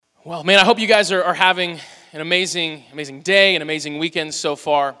Well, man, I hope you guys are having an amazing day, an amazing weekend so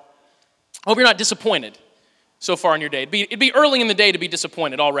far. I hope you're not disappointed so far in your day. It'd be early in the day to be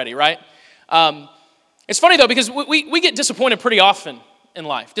disappointed already, right? It's funny, though, because we get disappointed pretty often in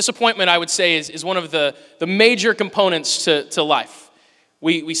life. Disappointment, I would say, is one of the major components to life.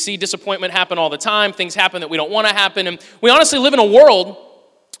 We see disappointment happen all the time. Things happen that we don't want to happen. And we honestly live in a world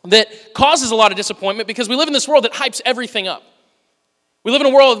that causes a lot of disappointment because we live in this world that hypes everything up. We live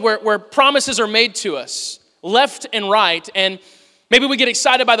in a world where promises are made to us, left and right, and maybe we get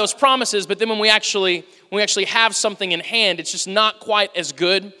excited by those promises, but then when we actually have something in hand, it's just not quite as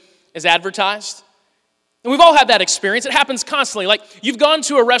good as advertised. And we've all had that experience. It happens constantly. Like, you've gone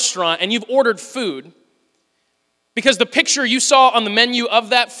to a restaurant and you've ordered food because the picture you saw on the menu of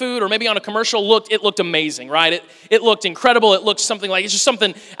that food, or maybe on a commercial, looked amazing, right? It looked incredible. It looked something like, it's just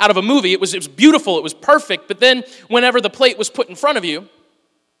something out of a movie. It was beautiful. It was perfect. But then whenever the plate was put in front of you,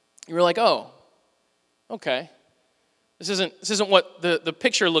 you were like, oh, okay. This isn't what the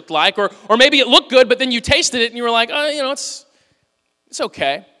picture looked like. Or maybe it looked good, but then you tasted it and you were like, oh, it's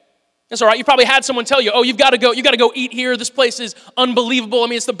okay. It's all right. You probably had someone tell you, oh, you got to go eat here. This place is unbelievable. I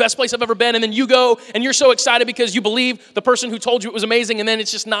mean, it's the best place I've ever been. And then you go and you're so excited because you believe the person who told you it was amazing, and then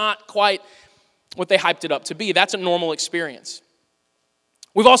it's just not quite what they hyped it up to be. That's a normal experience.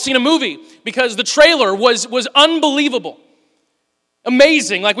 We've all seen a movie because the trailer was unbelievable.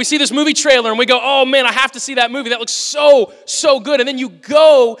 Amazing. Like, we see this movie trailer and we go, oh man, I have to see that movie. That looks so good. And then you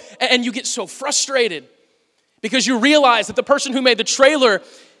go and you get so frustrated because you realize that the person who made the trailer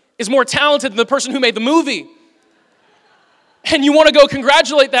is more talented than the person who made the movie. And you want to go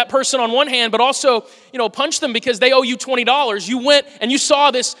congratulate that person on one hand, but also, punch them because they owe you $20. You went and you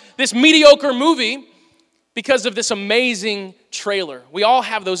saw this mediocre movie because of this amazing trailer. We all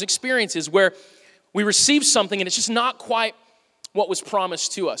have those experiences where we receive something and it's just not quite what was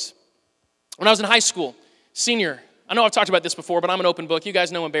promised to us. When I was in high school, senior, I know I've talked about this before, but I'm an open book. You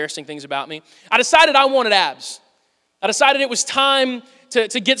guys know embarrassing things about me. I decided I wanted abs. I decided it was time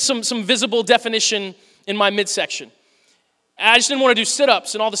to get some visible definition in my midsection. I just didn't want to do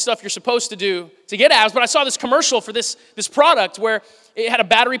sit-ups and all the stuff you're supposed to do to get abs, but I saw this commercial for this product where it had a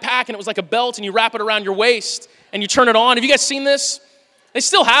battery pack and it was like a belt and you wrap it around your waist and you turn it on. Have you guys seen this? They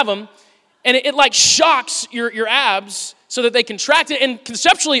still have them. And it like shocks your abs so that they contract it. And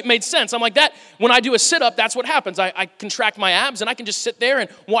conceptually, it made sense. I'm like, that. When I do a sit-up, that's what happens. I contract my abs and I can just sit there and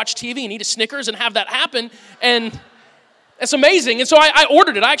watch TV and eat a Snickers and have that happen. And it's amazing. And so I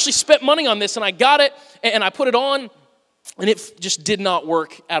ordered it. I actually spent money on this, and I got it, and I put it on, and it just did not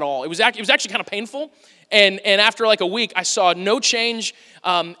work at all. It was actually kind of painful. And after like a week, I saw no change,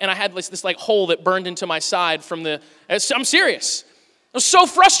 and I had this like hole that burned into my side from the. I'm serious. I was so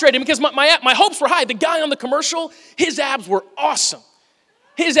frustrated because my hopes were high. The guy on the commercial, his abs were awesome.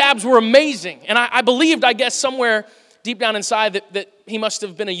 His abs were amazing, and I believed, I guess, somewhere deep down inside that he must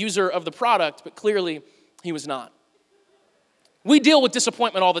have been a user of the product, but clearly he was not. We deal with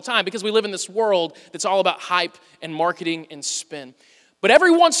disappointment all the time because we live in this world that's all about hype and marketing and spin. But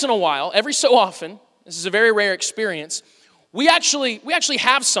every once in a while, every so often, this is a very rare experience, we actually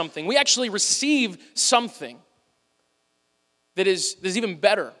have something. We actually receive something that is even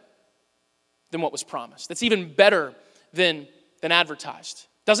better than what was promised. That's even better than advertised.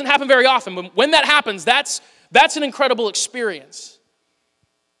 Doesn't happen very often, but when that happens, that's an incredible experience.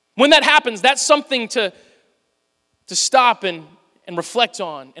 When that happens, that's something to stop and reflect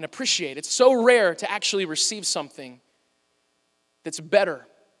on and appreciate. It's so rare to actually receive something that's better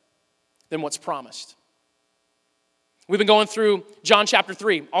than what's promised. We've been going through John chapter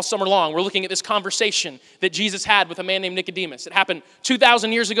 3 all summer long. We're looking at this conversation that Jesus had with a man named Nicodemus. It happened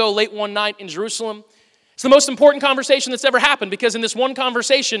 2,000 years ago, late one night in Jerusalem. It's the most important conversation that's ever happened because in this one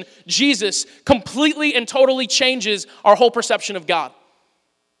conversation, Jesus completely and totally changes our whole perception of God.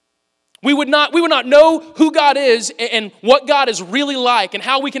 We would not know who God is and what God is really like and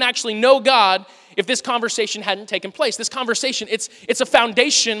how we can actually know God if this conversation hadn't taken place. This conversation, it's a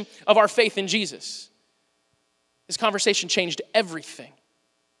foundation of our faith in Jesus. This conversation changed everything.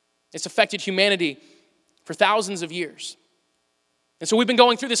 It's affected humanity for thousands of years. And so we've been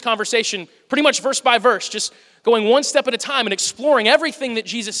going through this conversation pretty much verse by verse, just going one step at a time and exploring everything that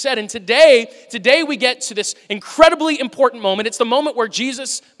Jesus said. And today we get to this incredibly important moment. It's the moment where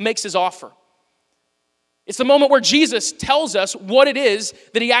Jesus makes his offer. It's the moment where Jesus tells us what it is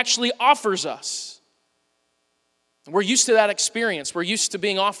that he actually offers us. We're used to that experience. We're used to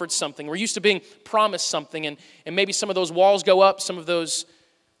being offered something. We're used to being promised something. And maybe some of those walls go up, some of those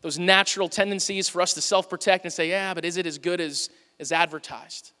natural tendencies for us to self-protect and say, yeah, but is it as good as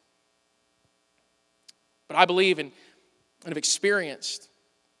advertised? But I believe and have experienced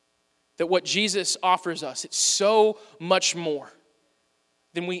that what Jesus offers us, it's so much more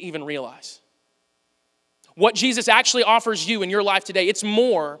than we even realize. What Jesus actually offers you in your life today, it's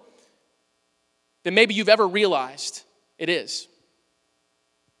more than maybe you've ever realized it is.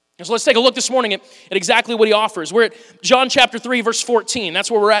 And so let's take a look this morning at exactly what he offers. We're at John chapter 3, verse 14. That's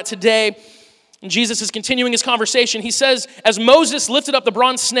where we're at today. And Jesus is continuing his conversation. He says, as Moses lifted up the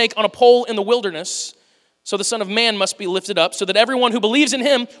bronze snake on a pole in the wilderness, so the Son of Man must be lifted up, so that everyone who believes in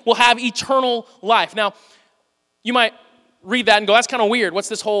him will have eternal life. Now, you might read that and go, that's kind of weird. What's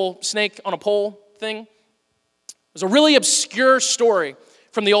this whole snake on a pole thing? It was a really obscure story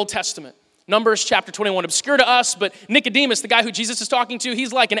from the Old Testament. Numbers chapter 21, obscure to us, but Nicodemus, the guy who Jesus is talking to,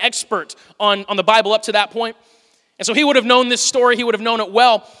 he's like an expert on the Bible up to that point. And so he would have known this story. He would have known it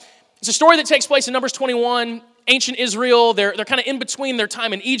well. It's a story that takes place in Numbers 21, ancient Israel. They're kind of in between their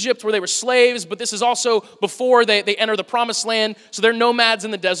time in Egypt where they were slaves, but this is also before they enter the promised land, so they're nomads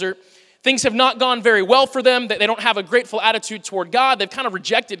in the desert. Things have not gone very well for them. They don't have a grateful attitude toward God. They've kind of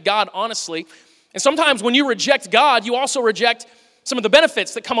rejected God, honestly. And sometimes when you reject God, you also reject some of the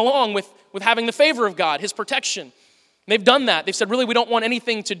benefits that come along with having the favor of God, his protection. And they've done that. They've said, really, we don't want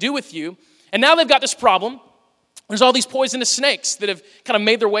anything to do with you. And now they've got this problem. There's all these poisonous snakes that have kind of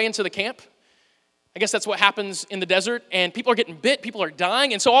made their way into the camp. I guess that's what happens in the desert. And people are getting bit. People are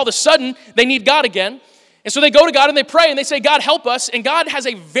dying. And so all of a sudden, they need God again. And so they go to God and they pray and they say, God, help us. And God has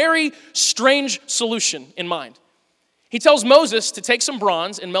a very strange solution in mind. He tells Moses to take some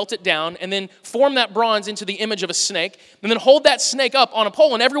bronze and melt it down and then form that bronze into the image of a snake and then hold that snake up on a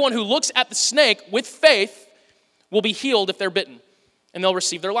pole, and everyone who looks at the snake with faith will be healed if they're bitten, and they'll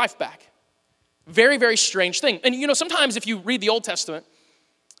receive their life back. Very, very strange thing. And sometimes if you read the Old Testament,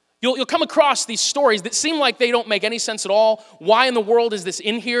 you'll come across these stories that seem like they don't make any sense at all. Why in the world is this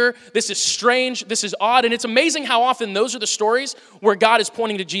in here? This is strange. This is odd. And it's amazing how often those are the stories where God is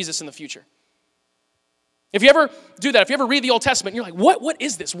pointing to Jesus in the future. If you ever do that, if you ever read the Old Testament, you're like, what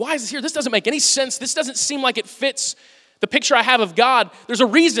is this? Why is this here? This doesn't make any sense. This doesn't seem like it fits the picture I have of God. There's a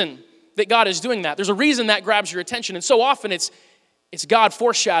reason that God is doing that. There's a reason that grabs your attention. And so often it's God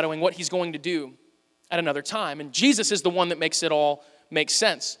foreshadowing what he's going to do at another time. And Jesus is the one that makes it all make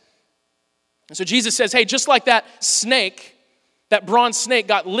sense. And so Jesus says, hey, just like that snake, that bronze snake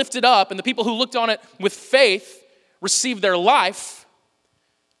got lifted up and the people who looked on it with faith received their life,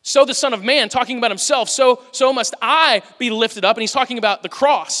 so the Son of Man, talking about himself, so must I be lifted up. And he's talking about the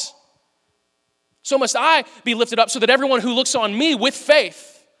cross. So must I be lifted up so that everyone who looks on me with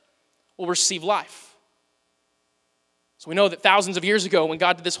faith will receive life. So we know that thousands of years ago when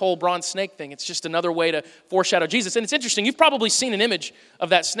God did this whole bronze snake thing, it's just another way to foreshadow Jesus. And it's interesting, you've probably seen an image of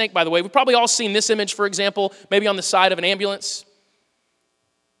that snake, by the way. We've probably all seen this image, for example, maybe on the side of an ambulance.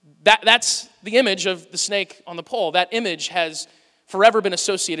 That's the image of the snake on the pole. That image has forever been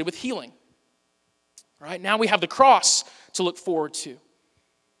associated with healing. Right? Now we have the cross to look forward to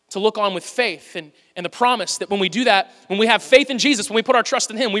look on with faith and the promise that when we do that, when we have faith in Jesus, when we put our trust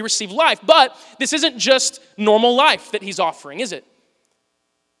in him, we receive life. But this isn't just normal life that he's offering, is it?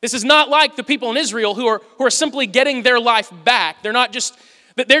 This is not like the people in Israel who are simply getting their life back. They're just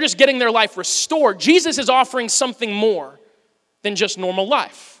getting their life restored. Jesus is offering something more than just normal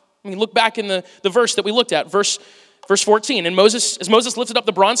life. I mean, look back in the verse that we looked at, verse 14. And as Moses lifted up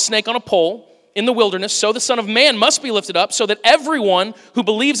the bronze snake on a pole in the wilderness, so the Son of Man must be lifted up so that everyone who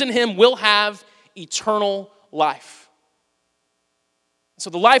believes in him will have eternal life. So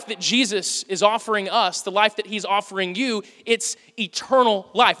the life that Jesus is offering us, the life that he's offering you, it's eternal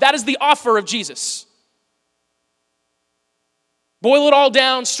life. That is the offer of Jesus. Boil it all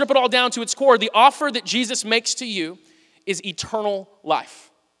down, strip it all down to its core. The offer that Jesus makes to you is eternal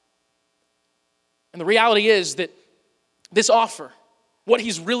life. And the reality is that this offer, what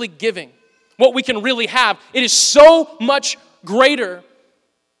he's really giving, what we can really have, it is so much greater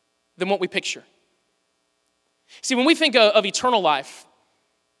than what we picture. See, when we think of eternal life,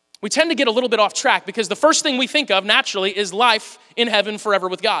 we tend to get a little bit off track because the first thing we think of naturally is life in heaven forever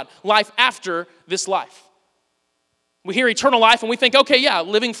with God, life after this life. We hear eternal life and we think, okay, yeah,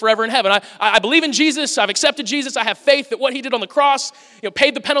 living forever in heaven. I believe in Jesus. I've accepted Jesus. I have faith that what he did on the cross,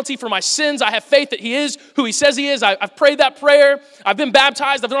 paid the penalty for my sins. I have faith that he is who he says he is. I've prayed that prayer. I've been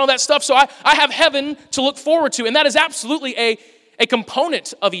baptized. I've done all that stuff. So I have heaven to look forward to. And that is absolutely a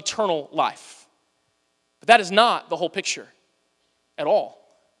component of eternal life. But that is not the whole picture at all.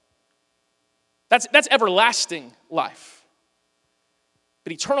 That's everlasting life.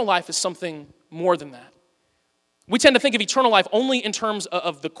 But eternal life is something more than that. We tend to think of eternal life only in terms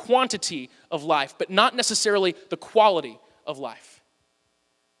of the quantity of life, but not necessarily the quality of life.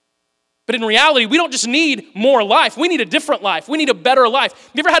 But in reality, we don't just need more life. We need a different life. We need a better life.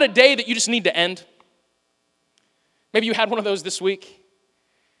 Have you ever had a day that you just need to end? Maybe you had one of those this week.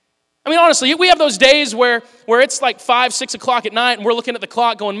 I mean, honestly, we have those days where it's like 5, 6 o'clock at night and we're looking at the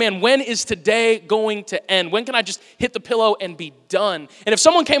clock going, man, when is today going to end? When can I just hit the pillow and be done? And if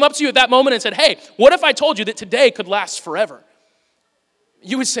someone came up to you at that moment and said, hey, what if I told you that today could last forever?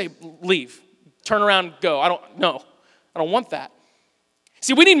 You would say, leave, turn around, go. I don't want that.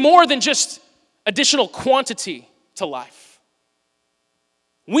 See, we need more than just additional quantity to life.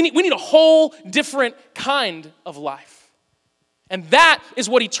 We need a whole different kind of life. And that is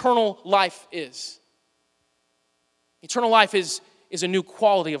what eternal life is. Eternal life is a new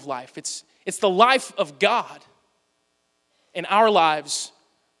quality of life. It's the life of God in our lives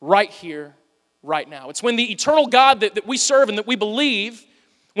right here, right now. It's when the eternal God that we serve and that we believe,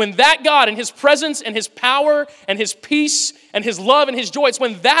 when that God and His presence and His power and His peace and His love and His joy, it's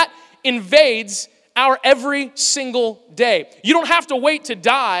when that invades our every single day. You don't have to wait to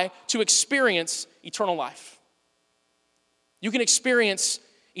die to experience eternal life. You can experience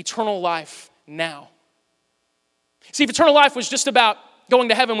eternal life now. See, if eternal life was just about going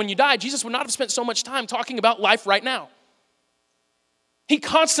to heaven when you die, Jesus would not have spent so much time talking about life right now. He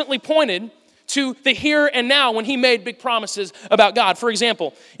constantly pointed to the here and now when He made big promises about God. For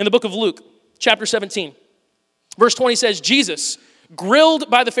example, in the book of Luke, chapter 17, verse 20 says, Jesus,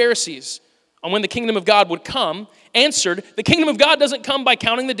 grilled by the Pharisees on when the kingdom of God would come, answered, the kingdom of God doesn't come by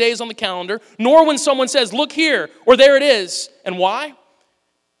counting the days on the calendar, nor when someone says, look here, or there it is. And why?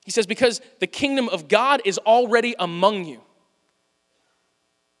 He says, because the kingdom of God is already among you.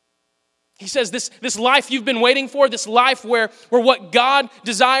 He says, this life you've been waiting for, this life where what God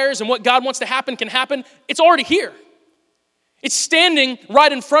desires and what God wants to happen can happen, it's already here. It's standing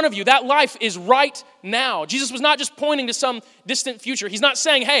right in front of you. That life is right now. Jesus was not just pointing to some distant future. He's not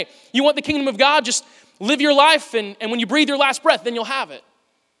saying, hey, you want the kingdom of God? Just live your life, and when you breathe your last breath, then you'll have it.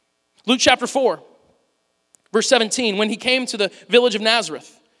 Luke chapter 4, verse 17, when He came to the village of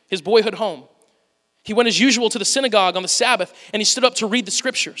Nazareth, His boyhood home, He went as usual to the synagogue on the Sabbath, and He stood up to read the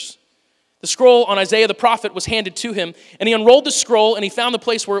scriptures. The scroll on Isaiah the prophet was handed to Him, and He unrolled the scroll, and He found the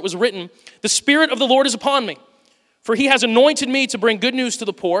place where it was written, the Spirit of the Lord is upon me, for He has anointed me to bring good news to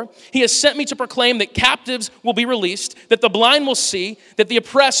the poor. He has sent me to proclaim that captives will be released, that the blind will see, that the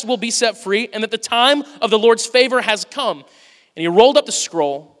oppressed will be set free, and that the time of the Lord's favor has come. And He rolled up the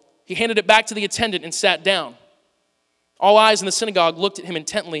scroll, He handed it back to the attendant and sat down. All eyes in the synagogue looked at Him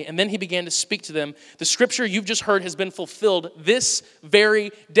intently, and then He began to speak to them. The scripture you've just heard has been fulfilled this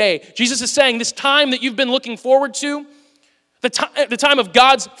very day. Jesus is saying this time that you've been looking forward to, the time of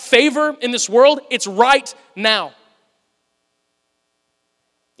God's favor in this world, it's right now.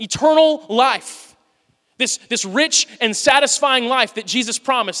 Eternal life, this rich and satisfying life that Jesus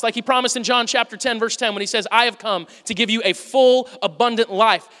promised, like He promised in John chapter 10, verse 10, when He says, I have come to give you a full, abundant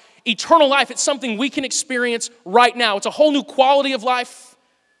life. Eternal life, it's something we can experience right now. It's a whole new quality of life.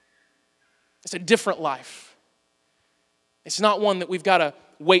 It's a different life. It's not one that we've got to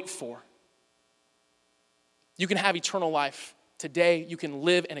wait for. You can have eternal life today. You can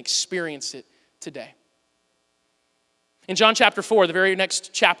live and experience it today. In John chapter 4, the very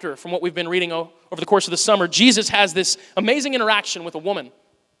next chapter from what we've been reading over the course of the summer, Jesus has this amazing interaction with a woman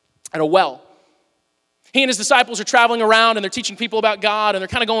at a well. He and His disciples are traveling around and they're teaching people about God, and they're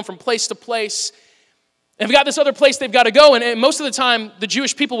kind of going from place to place. And they've got this other place they've got to go, and most of the time, the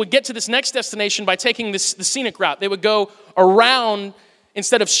Jewish people would get to this next destination by taking the scenic route. They would go around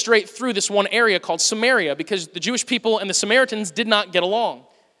instead of straight through this one area called Samaria, because the Jewish people and the Samaritans did not get along.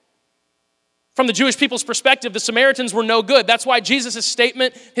 From the Jewish people's perspective, the Samaritans were no good. That's why Jesus'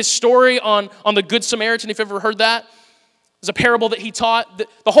 statement, His story on the Good Samaritan, if you've ever heard that, was a parable that He taught.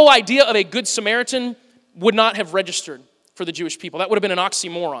 The whole idea of a Good Samaritan would not have registered for the Jewish people. That would have been an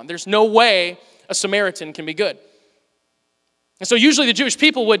oxymoron. There's no way a Samaritan can be good. And so usually the Jewish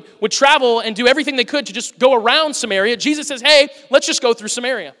people would travel and do everything they could to just go around Samaria. Jesus says, hey, let's just go through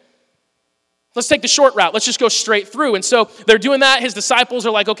Samaria. Let's take the short route. Let's just go straight through. And so they're doing that. His disciples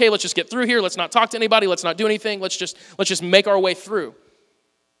are like, okay, let's just get through here. Let's not talk to anybody. Let's not do anything. Let's just make our way through.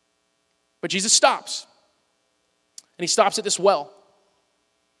 But Jesus stops. And He stops at this well.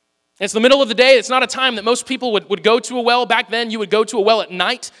 And it's the middle of the day. It's not a time that most people would go to a well. Back then, you would go to a well at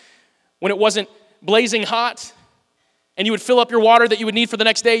night when it wasn't blazing hot. And you would fill up your water that you would need for the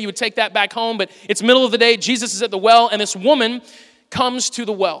next day. You would take that back home. But it's middle of the day. Jesus is at the well. And this woman comes to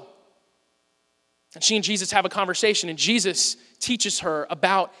the well. And she and Jesus have a conversation, and Jesus teaches her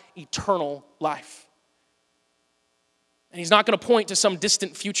about eternal life. And he's not going to point to some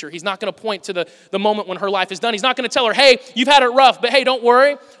distant future. He's not going to point to the moment when her life is done. He's not going to tell her, hey, you've had it rough, but hey, don't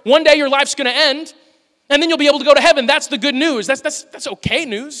worry. One day your life's going to end, and then you'll be able to go to heaven. That's the good news. That's okay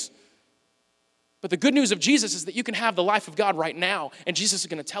news. But the good news of Jesus is that you can have the life of God right now, and Jesus is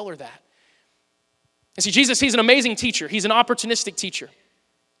going to tell her that. And see, Jesus, he's an amazing teacher. He's an opportunistic teacher.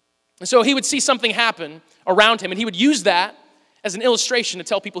 And so he would see something happen around him, and he would use that as an illustration to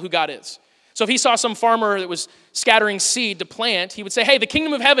tell people who God is. So if he saw some farmer that was scattering seed to plant, he would say, hey, the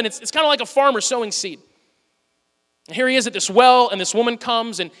kingdom of heaven, it's kind of like a farmer sowing seed. And here he is at this well, and this woman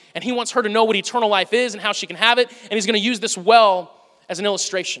comes, and he wants her to know what eternal life is and how she can have it, and he's going to use this well as an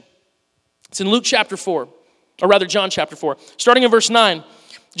illustration. It's in Luke chapter 4, or rather John chapter 4. Starting in verse 9,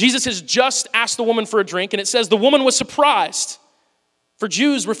 Jesus has just asked the woman for a drink, and it says the woman was surprised, for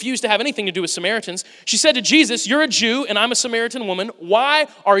Jews refused to have anything to do with Samaritans. She said to Jesus, you're a Jew and I'm a Samaritan woman. Why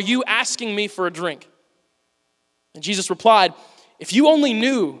are you asking me for a drink? And Jesus replied, if you only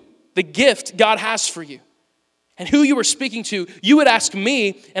knew the gift God has for you and who you were speaking to, you would ask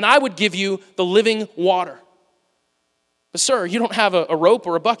me and I would give you the living water. But sir, you don't have a rope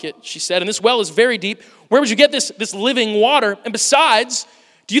or a bucket, she said, and this well is very deep. Where would you get this living water? And besides,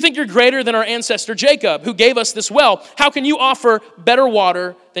 do you think you're greater than our ancestor Jacob, who gave us this well? How can you offer better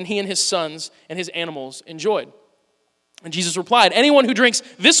water than he and his sons and his animals enjoyed? And Jesus replied, anyone who drinks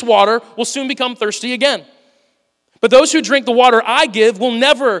this water will soon become thirsty again. But those who drink the water I give will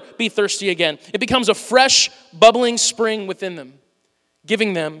never be thirsty again. It becomes a fresh, bubbling spring within them,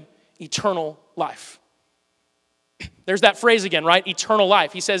 giving them eternal life. There's that phrase again, right? Eternal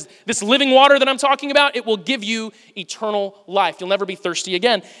life. He says, this living water that I'm talking about, it will give you eternal life. You'll never be thirsty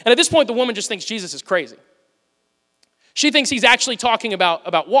again. And at this point, the woman just thinks Jesus is crazy. She thinks he's actually talking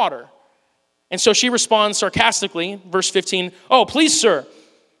about water. And so she responds sarcastically, verse 15, oh, please, sir,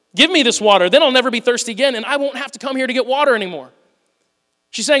 give me this water. Then I'll never be thirsty again, and I won't have to come here to get water anymore.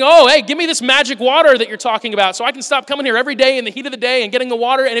 She's saying, oh, hey, give me this magic water that you're talking about so I can stop coming here every day in the heat of the day and getting the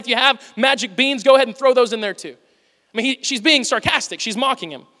water. And if you have magic beans, go ahead and throw those in there too. I mean, she's being sarcastic. She's mocking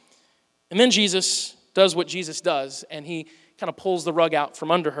him. And then Jesus does what Jesus does, and he kind of pulls the rug out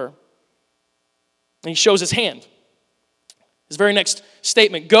from under her. And he shows his hand. His very next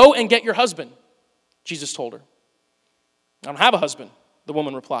statement, go and get your husband, Jesus told her. I don't have a husband, the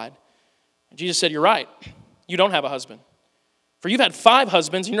woman replied. And Jesus said, you're right. You don't have a husband. For you've had 5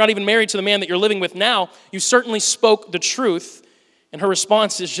 husbands, and you're not even married to the man that you're living with now. You certainly spoke the truth. And her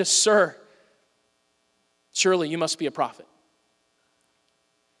response is just, sir, surely you must be a prophet.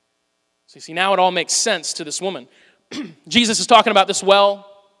 So you see, now it all makes sense to this woman. Jesus is talking about this well.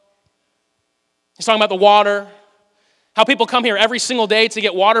 He's talking about the water. How people come here every single day to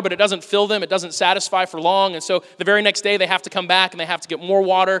get water, but it doesn't fill them. It doesn't satisfy for long. And so the very next day they have to come back and they have to get more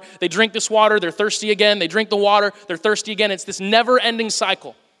water. They drink this water, they're thirsty again. They drink the water, they're thirsty again. It's this never-ending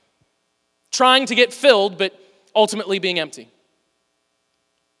cycle. Trying to get filled, but ultimately being empty.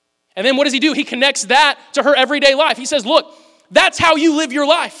 And then what does he do? He connects that to her everyday life. He says, look, that's how you live your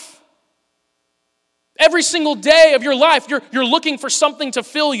life. Every single day of your life, you're looking for something to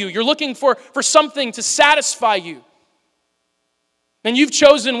fill you. You're looking for something to satisfy you. And you've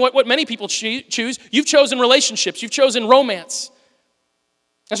chosen what many people choose. You've chosen relationships. You've chosen romance.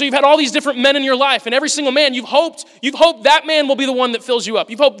 And so you've had all these different men in your life, and every single man, you've hoped that man will be the one that fills you up.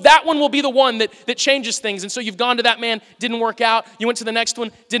 You've hoped that one will be the one that changes things. And so you've gone to that man, didn't work out. You went to the next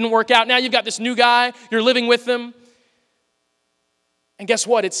one, didn't work out. Now you've got this new guy, you're living with them. And guess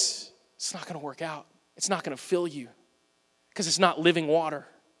what? It's not going to work out. It's not going to fill you because it's not living water.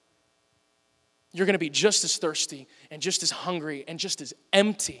 You're going to be just as thirsty and just as hungry and just as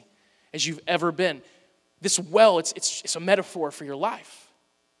empty as you've ever been. This well, it's a metaphor for your life.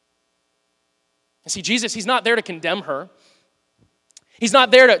 And see, Jesus, he's not there to condemn her. He's not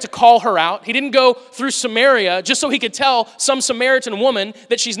there to call her out. He didn't go through Samaria just so he could tell some Samaritan woman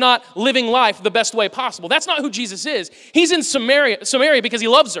that she's not living life the best way possible. That's not who Jesus is. He's in Samaria because he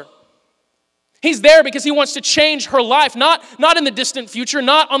loves her. He's there because he wants to change her life, not in the distant future,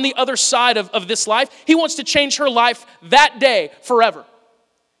 not on the other side of this life. He wants to change her life that day forever.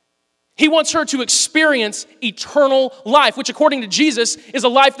 He wants her to experience eternal life, which according to Jesus is a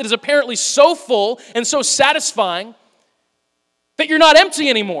life that is apparently so full and so satisfying that you're not empty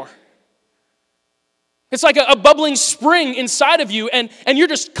anymore. It's like a bubbling spring inside of you, and you're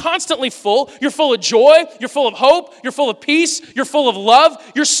just constantly full. You're full of joy, you're full of hope, you're full of peace, you're full of love.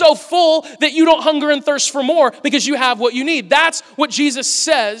 You're so full that you don't hunger and thirst for more because you have what you need. That's what Jesus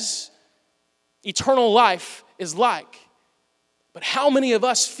says eternal life is like. But how many of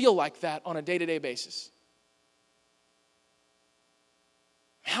us feel like that on a day-to-day basis?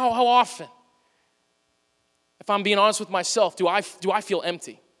 How often if I'm being honest with myself, do I feel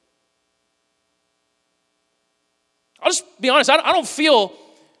empty? I'll just be honest, I don't feel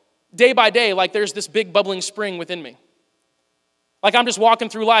day by day like there's this big bubbling spring within me. Like I'm just walking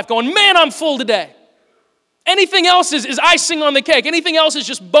through life going, man, I'm full today. Anything else is icing on the cake. Anything else is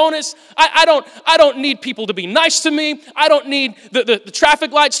just bonus. I don't need people to be nice to me. I don't need the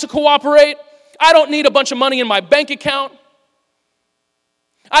traffic lights to cooperate. I don't need a bunch of money in my bank account.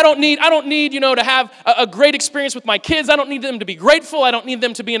 I don't need, to have a great experience with my kids. I don't need them to be grateful. I don't need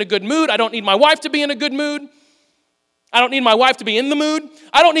them to be in a good mood. I don't need my wife to be in a good mood. I don't need my wife to be in the mood.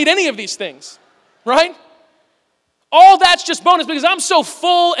 I don't need any of these things, right? All that's just bonus because I'm so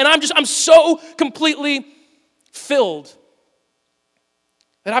full and I'm so completely filled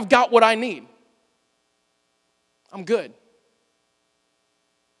that I've got what I need. I'm good.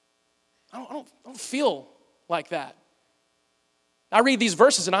 I don't feel like that. I read these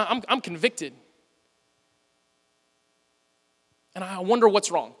verses and I'm convicted. And I wonder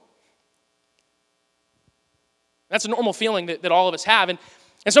what's wrong. That's a normal feeling that all of us have. And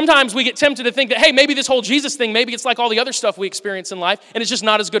sometimes we get tempted to think that, hey, maybe this whole Jesus thing, maybe it's like all the other stuff we experience in life, and it's just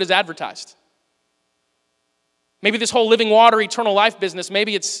not as good as advertised. Maybe this whole living water, eternal life business,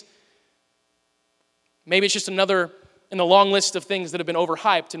 maybe it's just another in the long list of things that have been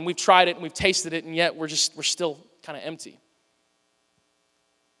overhyped, and we've tried it and we've tasted it, and yet we're still kind of empty.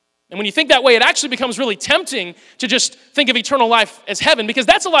 And when you think that way, it actually becomes really tempting to just think of eternal life as heaven, because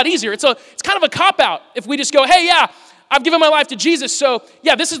that's a lot easier. It's kind of a cop-out if we just go, hey, yeah, I've given my life to Jesus, so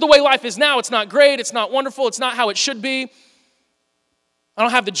yeah, this is the way life is now. It's not great, it's not wonderful, it's not how it should be. I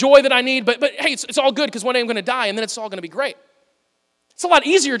don't have the joy that I need, but hey, it's all good because one day I'm going to die, and then it's all going to be great. It's a lot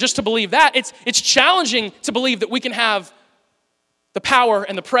easier just to believe that. It's challenging to believe that we can have the power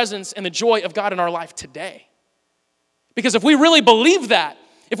and the presence and the joy of God in our life today. Because if we really believe that,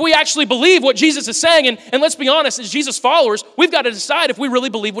 if we actually believe what Jesus is saying, and let's be honest, as Jesus followers, we've got to decide if we really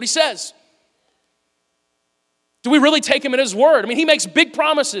believe what he says. Do we really take him at his word? I mean, he makes big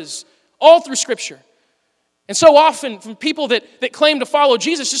promises all through Scripture. And so often, from people that claim to follow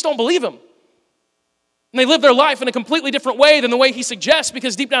Jesus just don't believe him. And they live their life in a completely different way than the way he suggests,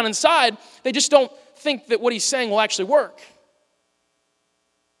 because deep down inside, they just don't think that what he's saying will actually work.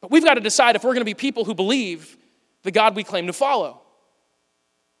 But we've got to decide if we're going to be people who believe the God we claim to follow.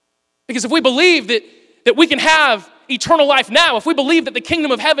 Because if we believe that we can have eternal life now, if we believe that the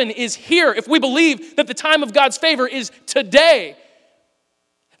kingdom of heaven is here, if we believe that the time of God's favor is today,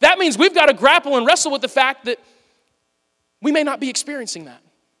 that means we've got to grapple and wrestle with the fact that we may not be experiencing that.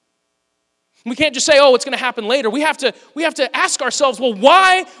 We can't just say, oh, it's going to happen later. We have to ask ourselves, well,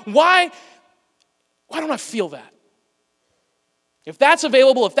 why don't I feel that? If that's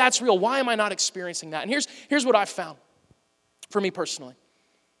available, if that's real, why am I not experiencing that? And here's what I've found for me personally.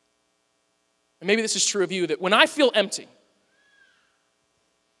 And maybe this is true of you, that when I feel empty,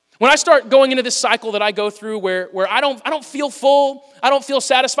 when I start going into this cycle that I go through where I don't feel full, I don't feel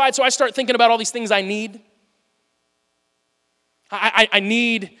satisfied, so I start thinking about all these things I need. I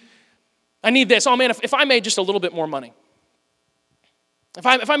need this. Oh man, if I made just a little bit more money, if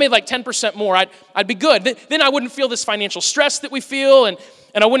I made like 10% more, I'd be good. Then I wouldn't feel this financial stress that we feel, and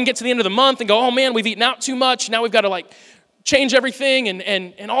I wouldn't get to the end of the month and go, oh man, we've eaten out too much. Now we've got to change everything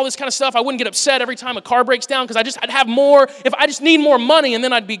and all this kind of stuff. I wouldn't get upset every time a car breaks down because I'd have more. If I just need more money, and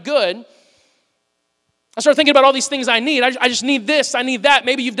then I'd be good. I start thinking about all these things I need. I just need this, I need that.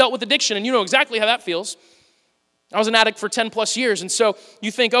 Maybe you've dealt with addiction and you know exactly how that feels. I was an addict for 10 plus years, and so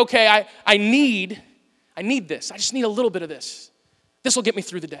you think, okay, I need this. I just need a little bit of this. This will get me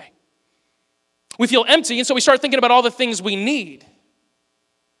through the day. We feel empty, and so we start thinking about all the things we need.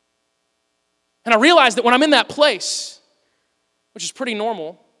 And I realize that when I'm in that place, which is pretty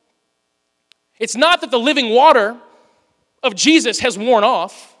normal, it's not that the living water of Jesus has worn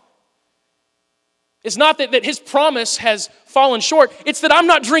off. It's not that his promise has fallen short. It's that I'm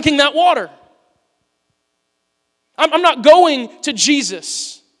not drinking that water. I'm not going to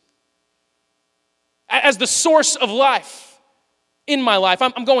Jesus as the source of life in my life.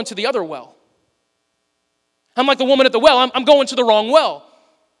 I'm going to the other well. I'm like the woman at the well. I'm going to the wrong well.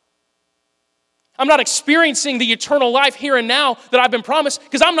 I'm not experiencing the eternal life here and now that I've been promised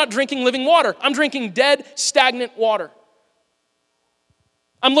because I'm not drinking living water. I'm drinking dead, stagnant water.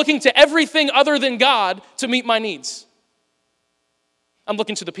 I'm looking to everything other than God to meet my needs. I'm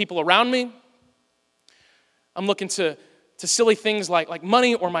looking to the people around me. I'm looking to silly things like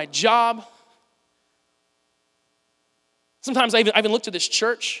money or my job. Sometimes I even look to this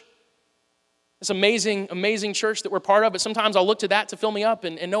church, this amazing, amazing church that we're part of, but sometimes I'll look to that to fill me up,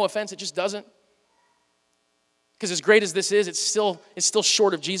 and no offense, it just doesn't. Because as great as this is, it's still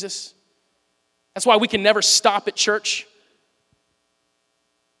short of Jesus. That's why we can never stop at church.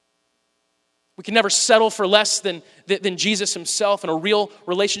 We can never settle for less than Jesus himself and a real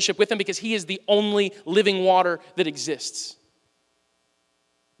relationship with him, because he is the only living water that exists.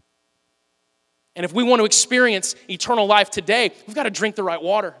 And if we want to experience eternal life today, we've got to drink the right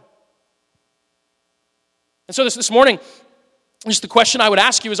water. And so this morning, just the question I would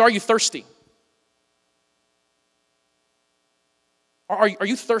ask you is, are you thirsty? Are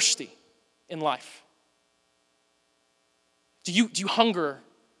you thirsty in life? Do you hunger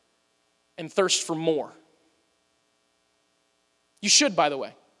and thirst for more? You should, by the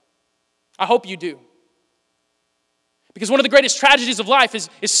way. I hope you do. Because one of the greatest tragedies of life is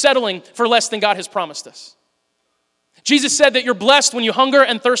settling for less than God has promised us. Jesus said that you're blessed when you hunger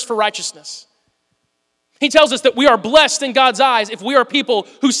and thirst for righteousness. He tells us that we are blessed in God's eyes if we are people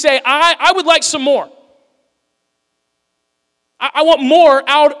who say, I would like some more. I want more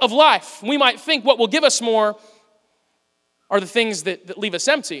out of life. We might think what will give us more are the things that leave us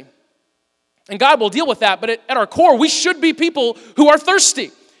empty. And God will deal with that, but at our core, we should be people who are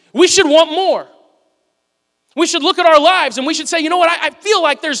thirsty. We should want more. We should look at our lives and we should say, you know what, I feel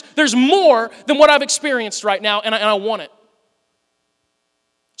like there's more than what I've experienced right now, and I want it.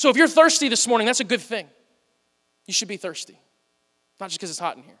 So if you're thirsty this morning, that's a good thing. You should be thirsty. Not just because it's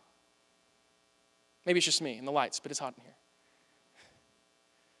hot in here. Maybe it's just me and the lights, but it's hot in here.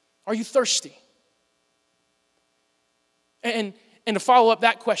 Are you thirsty? And to follow up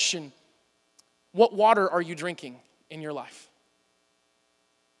that question, what water are you drinking in your life?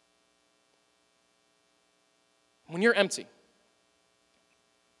 When you're empty,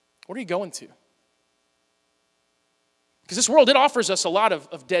 what are you going to? Because this world, it offers us a lot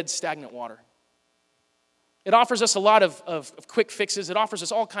of dead, stagnant water. It offers us a lot of quick fixes. It offers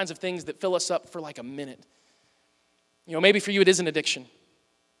us all kinds of things that fill us up for like a minute. You know, maybe for you it is an addiction.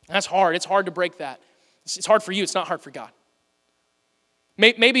 And that's hard. It's hard to break that. It's hard for you. It's not hard for God.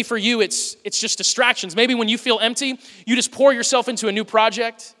 Maybe for you it's just distractions. Maybe when you feel empty, you just pour yourself into a new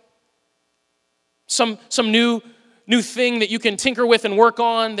project. Some new thing that you can tinker with and work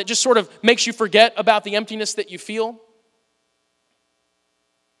on that just sort of makes you forget about the emptiness that you feel.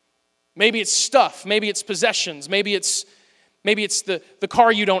 Maybe it's stuff. Maybe it's possessions. Maybe it's the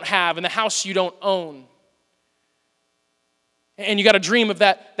car you don't have and the house you don't own. And you got to dream of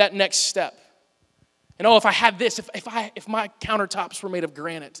that next step. And if I had this, if my countertops were made of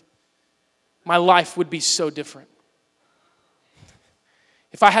granite, my life would be so different.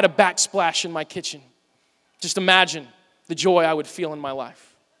 If I had a backsplash in my kitchen, just imagine the joy I would feel in my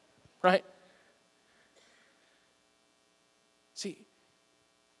life, right? See,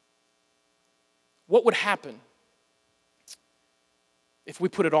 what would happen if we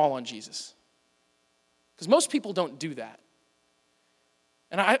put it all on Jesus? Because most people don't do that.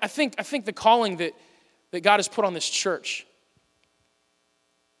 And I think the calling that God has put on this church,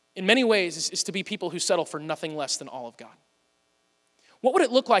 in many ways, is to be people who settle for nothing less than all of God. What would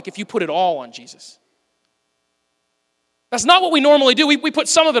it look like if you put it all on Jesus? That's not what we normally do. We put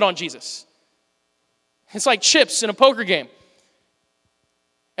some of it on Jesus. It's like chips in a poker game.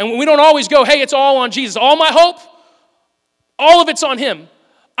 And we don't always go, hey, it's all on Jesus. All my hope, all of it's on him.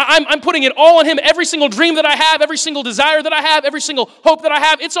 I'm putting it all on him. Every single dream that I have, every single desire that I have, every single hope that I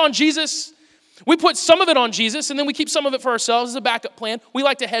have, it's on Jesus. We put some of it on Jesus, and then we keep some of it for ourselves as a backup plan. We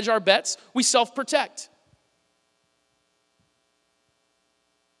like to hedge our bets. We self-protect.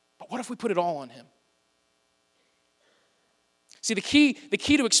 But what if we put it all on him? See, the key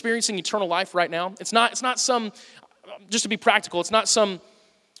to experiencing eternal life right now, it's not some, just to be practical, it's not some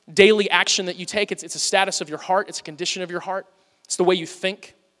daily action that you take. It's a status of your heart. It's a condition of your heart. It's the way you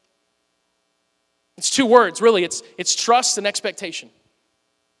think. It's two words, really. It's trust and expectation.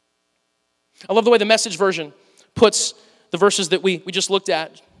 I love the way the Message version puts the verses that we just looked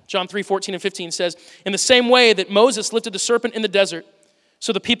at. John 3:14 and 15 says, in the same way that Moses lifted the serpent in the desert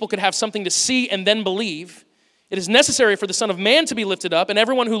so the people could have something to see and then believe, it is necessary for the Son of Man to be lifted up, and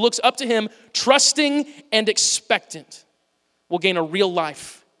everyone who looks up to him, trusting and expectant, will gain a real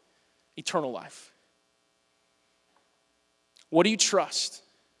life, eternal life. What do you trust?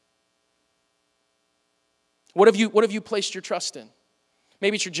 What have you placed your trust in?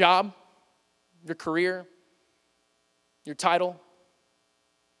 Maybe it's your job, your career, your title.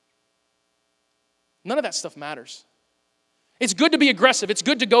 None of that stuff matters. It's good to be aggressive. It's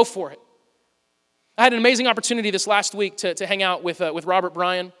good to go for it. I had an amazing opportunity this last week to hang out with Robert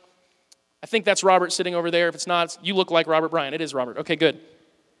Bryan. I think that's Robert sitting over there. If it's not, you look like Robert Bryan. It is Robert. Okay, good.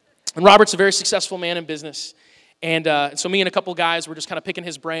 And Robert's a very successful man in business. And so me and a couple guys, we're just kind of picking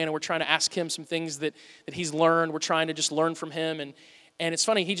his brain, and we're trying to ask him some things that he's learned. We're trying to just learn from him. And it's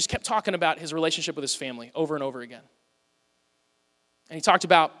funny, he just kept talking about his relationship with his family over and over again. And he talked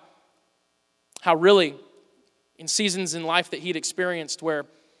about how really in seasons in life that he'd experienced where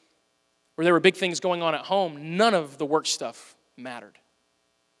there were big things going on at home, none of the work stuff mattered.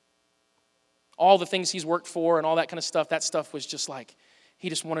 All the things he's worked for and all that kind of stuff, that stuff was just like, he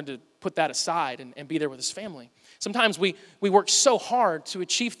just wanted to put that aside and be there with his family. Sometimes we work so hard to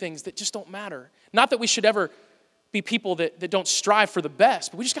achieve things that just don't matter. Not that we should ever be people that don't strive for the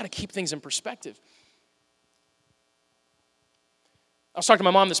best, but we just got to keep things in perspective. I was talking to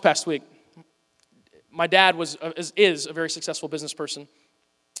my mom this past week. My dad is a very successful business person.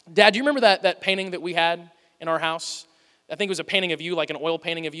 Dad, do you remember that painting that we had in our house? I think it was a painting of you, like an oil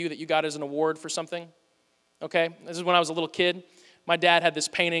painting of you that you got as an award for something. Okay? This is when I was a little kid. My dad had this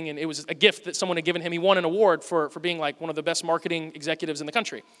painting, and it was a gift that someone had given him. He won an award for being like one of the best marketing executives in the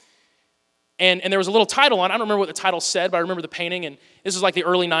country. And there was a little title on it. I don't remember what the title said, but I remember the painting. And this was like the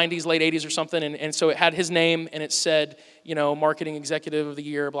early 90s, late 80s or something. And so it had his name, and it said, Marketing Executive of the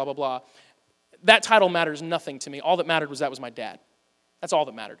Year, blah, blah, blah. That title matters nothing to me. All that mattered was my dad. That's all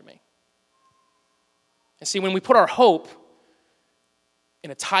that mattered to me. And see, when we put our hope in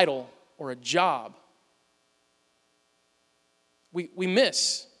a title or a job, we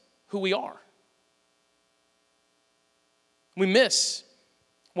miss who we are. We miss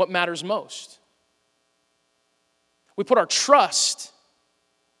what matters most. We put our trust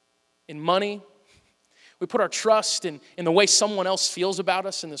in money. We put our trust in the way someone else feels about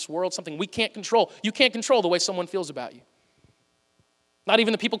us in this world, something we can't control. You can't control the way someone feels about you. Not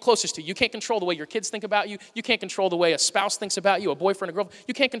even the people closest to you. You can't control the way your kids think about you. You can't control the way a spouse thinks about you, a boyfriend, a girlfriend.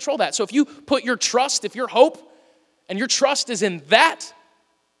 You can't control that. So if you put your trust, if your hope and your trust is in that,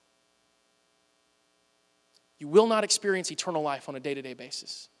 you will not experience eternal life on a day-to-day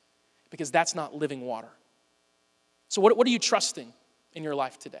basis because that's not living water. So what are you trusting in your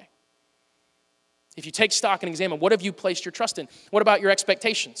life today? If you take stock and examine, what have you placed your trust in? What about your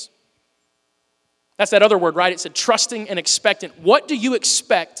expectations? That's that other word, right? It said trusting and expectant. What do you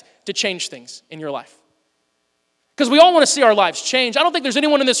expect to change things in your life? Because we all want to see our lives change. I don't think there's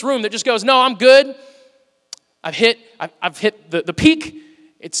anyone in this room that just goes, no, I'm good. I've hit the peak.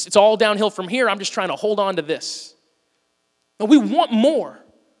 It's all downhill from here. I'm just trying to hold on to this. No, we want more.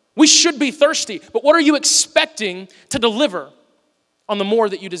 We should be thirsty. But what are you expecting to deliver on the more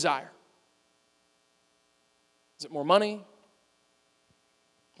that you desire? Is it more money?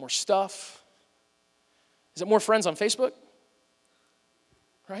 More stuff? Is it more friends on Facebook?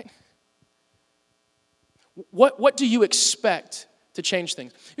 Right? What do you expect to change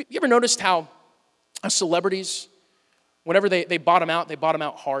things? You ever noticed how celebrities, whenever they bottom out, they bottom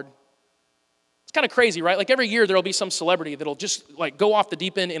out hard? It's kind of crazy, right? Like every year there'll be some celebrity that'll just like go off the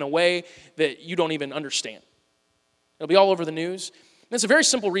deep end in a way that you don't even understand. It'll be all over the news. And there's a very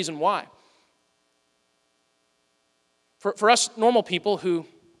simple reason why. For us normal people who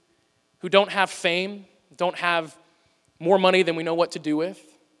don't have fame, don't have more money than we know what to do with,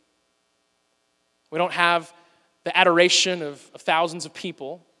 we don't have the adoration of thousands of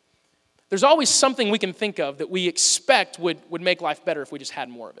people, there's always something we can think of that we expect would make life better if we just had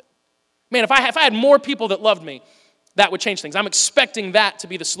more of it. Man, if I had more people that loved me, that would change things. I'm expecting that to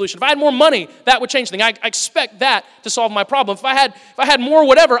be the solution. If I had more money, that would change things. I expect that to solve my problem. If I had more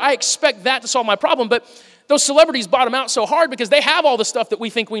whatever, I expect that to solve my problem. But those celebrities bottom out so hard because they have all the stuff that we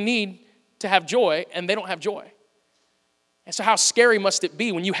think we need to have joy, and they don't have joy. And so how scary must it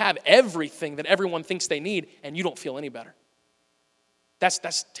be when you have everything that everyone thinks they need and you don't feel any better?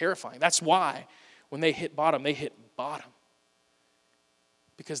 That's terrifying. That's why when they hit bottom,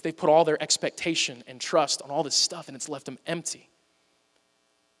 because they put all their expectation and trust on all this stuff and it's left them empty.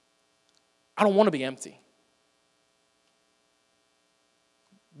 I don't want to be empty.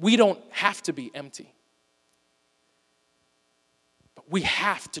 We don't have to be empty. But we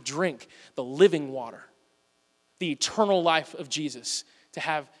have to drink the living water, the eternal life of Jesus, to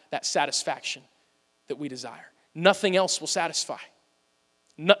have that satisfaction that we desire. Nothing else will satisfy.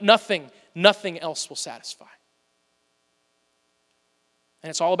 Nothing else will satisfy. And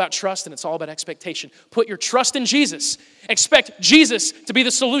it's all about trust and it's all about expectation. Put your trust in Jesus. Expect Jesus to be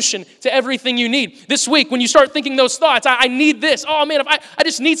the solution to everything you need. This week, when you start thinking those thoughts, I need this. Oh man, if I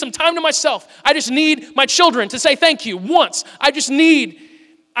just need some time to myself. I just need my children to say thank you once. I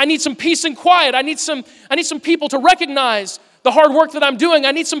need some peace and quiet. I need some people to recognize the hard work that I'm doing.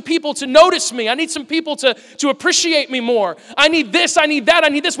 I need some people to notice me. I need some people to appreciate me more. I need this, I need that, I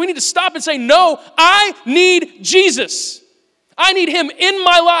need this. We need to stop and say, no, I need Jesus. I need him in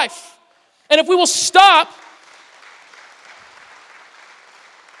my life. And if we will stop,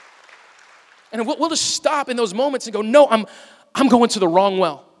 and we'll just stop in those moments and go, no, I'm going to the wrong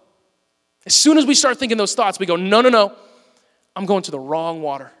well. As soon as we start thinking those thoughts, we go, no, I'm going to the wrong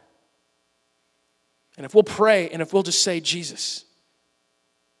water. And if we'll pray and if we'll just say, Jesus,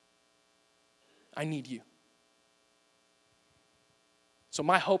 I need you. So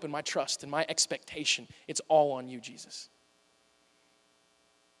my hope and my trust and my expectation, it's all on you, Jesus.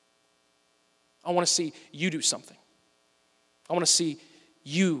 I want to see you do something. I want to see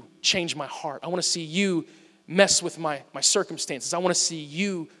you change my heart. I want to see you mess with my circumstances. I want to see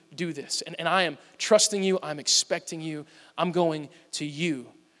you do this. And I am trusting you. I'm expecting you. I'm going to you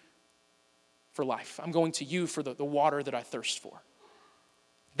for life. I'm going to you for the water that I thirst for.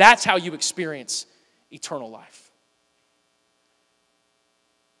 That's how you experience eternal life.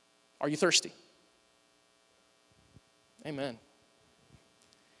 Are you thirsty? Amen.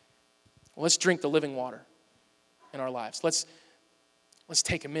 Well, let's drink the living water in our lives. Let's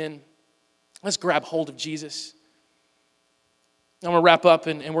take him in. Let's grab hold of Jesus. I'm going to wrap up,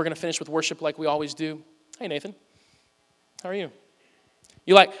 and we're going to finish with worship like we always do. Hey, Nathan. How are you?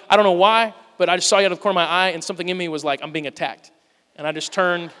 You like, I don't know why, but I just saw you out of the corner of my eye, and something in me was like, I'm being attacked. And I just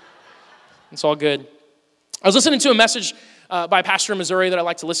turned. It's all good. I was listening to a message by a pastor in Missouri that I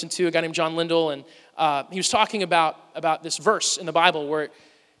like to listen to, a guy named John Lindell, and he was talking about this verse in the Bible where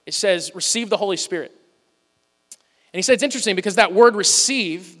it says, receive the Holy Spirit. And he said it's interesting because that word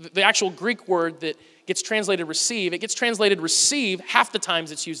receive, the actual Greek word that gets translated receive, it gets translated receive half the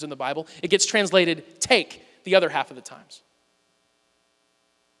times it's used in the Bible. It gets translated take the other half of the times.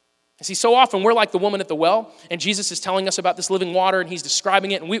 And see, so often we're like the woman at the well, and Jesus is telling us about this living water, and he's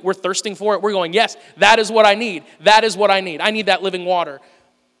describing it, and we're thirsting for it. We're going, yes, that is what I need. That is what I need. I need that living water.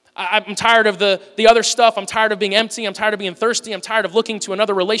 I'm tired of the other stuff. I'm tired of being empty. I'm tired of being thirsty. I'm tired of looking to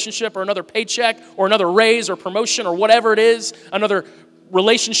another relationship or another paycheck or another raise or promotion or whatever it is, another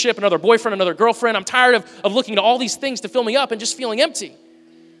relationship, another boyfriend, another girlfriend. I'm tired of looking to all these things to fill me up and just feeling empty.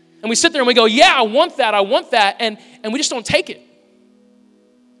 And we sit there and we go, yeah, I want that, and we just don't take it.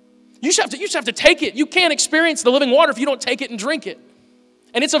 You just have to take it. You can't experience the living water if you don't take it and drink it.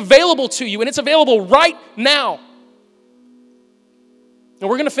 And it's available to you, and it's available right now. And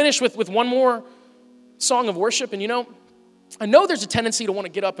we're going to finish with one more song of worship. And I know there's a tendency to want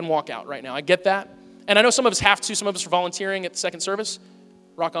to get up and walk out right now. I get that. And I know some of us have to. Some of us are volunteering at the second service.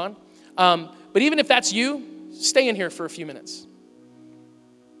 Rock on. But even if that's you, stay in here for a few minutes.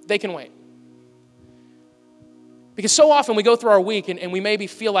 They can wait. Because so often we go through our week and we maybe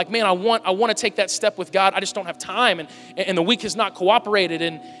feel like, man, I want to take that step with God. I just don't have time. And the week has not cooperated.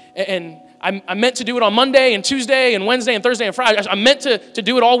 And I meant to do it on Monday and Tuesday and Wednesday and Thursday and Friday. I meant to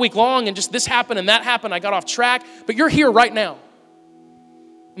do it all week long, and just this happened and that happened. I got off track. But you're here right now.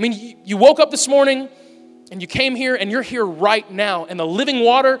 I mean, you woke up this morning and you came here and you're here right now. And the living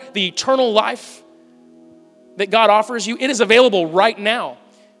water, the eternal life that God offers you, it is available right now.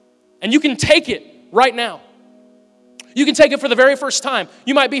 And you can take it right now. You can take it for the very first time.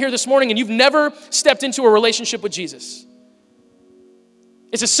 You might be here this morning and you've never stepped into a relationship with Jesus.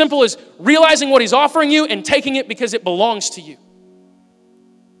 It's as simple as realizing what he's offering you and taking it because it belongs to you.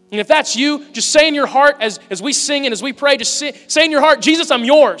 And if that's you, just say in your heart as we sing and as we pray, just say in your heart, Jesus, I'm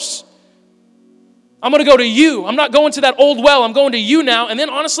yours. I'm going to go to you. I'm not going to that old well. I'm going to you now. And then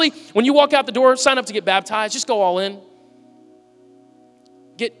honestly, when you walk out the door, sign up to get baptized. Just go all in.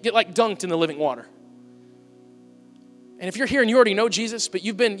 Get like dunked in the living water. And if you're here and you already know Jesus, but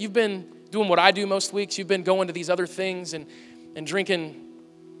you've been doing what I do most weeks, you've been going to these other things and drinking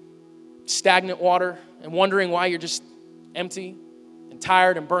stagnant water and wondering why you're just empty and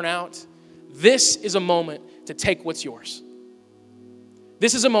tired and burnt out, this is a moment to take what's yours.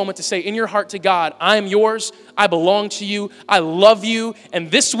 This is a moment to say in your heart to God, I am yours, I belong to you, I love you,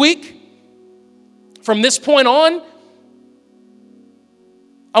 and this week, from this point on,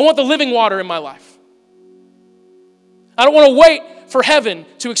 I want the living water in my life. I don't want to wait for heaven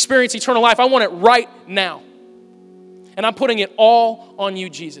to experience eternal life. I want it right now. And I'm putting it all on you,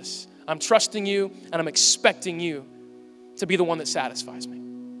 Jesus. I'm trusting you, and I'm expecting you to be the one that satisfies me.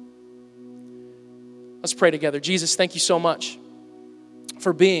 Let's pray together. Jesus, thank you so much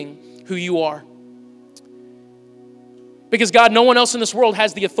for being who you are. Because God, no one else in this world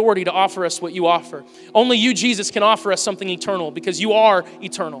has the authority to offer us what you offer. Only you, Jesus, can offer us something eternal because you are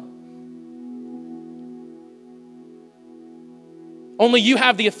eternal. Only you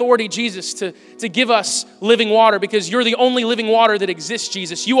have the authority, Jesus, to give us living water because you're the only living water that exists,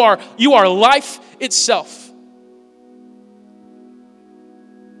 Jesus. You are life itself.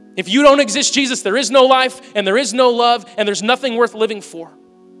 If you don't exist, Jesus, there is no life and there is no love and there's nothing worth living for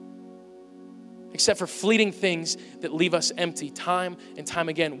except for fleeting things that leave us empty time and time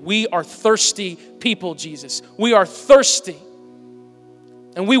again. We are thirsty people, Jesus. We are thirsty.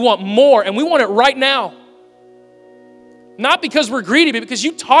 And we want more, and we want it right now. Not because we're greedy, but because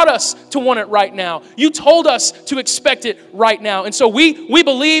you taught us to want it right now. You told us to expect it right now. And so we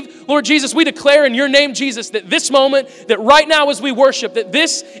believe, Lord Jesus, we declare in your name, Jesus, that this moment, that right now as we worship, that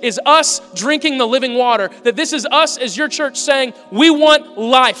this is us drinking the living water, that this is us as your church saying, we want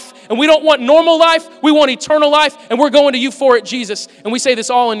life. And we don't want normal life, we want eternal life, and we're going to you for it, Jesus. And we say this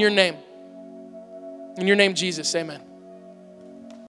all in your name. In your name, Jesus, amen.